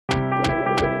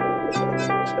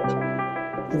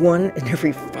1 in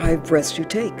every 5 breaths you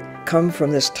take come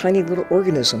from this tiny little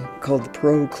organism called the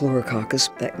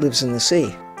Prochlorococcus that lives in the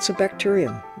sea. It's a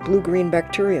bacterium, blue-green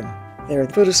bacterium. They're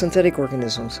photosynthetic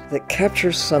organisms that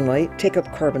capture sunlight, take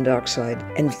up carbon dioxide,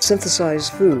 and synthesize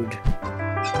food.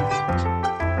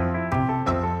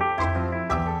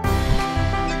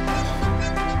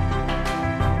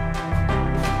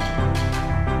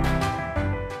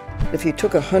 If you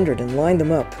took 100 and lined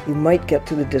them up, you might get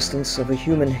to the distance of a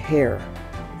human hair.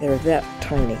 They're that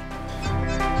tiny.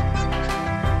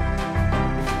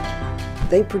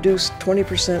 They produce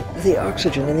 20% of the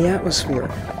oxygen in the atmosphere,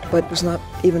 but was not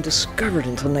even discovered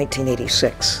until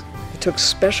 1986. It took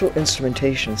special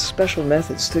instrumentation, special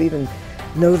methods to even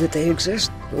know that they exist.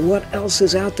 What else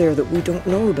is out there that we don't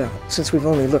know about, since we've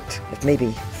only looked at maybe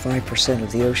 5%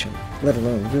 of the ocean, let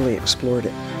alone really explored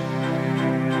it?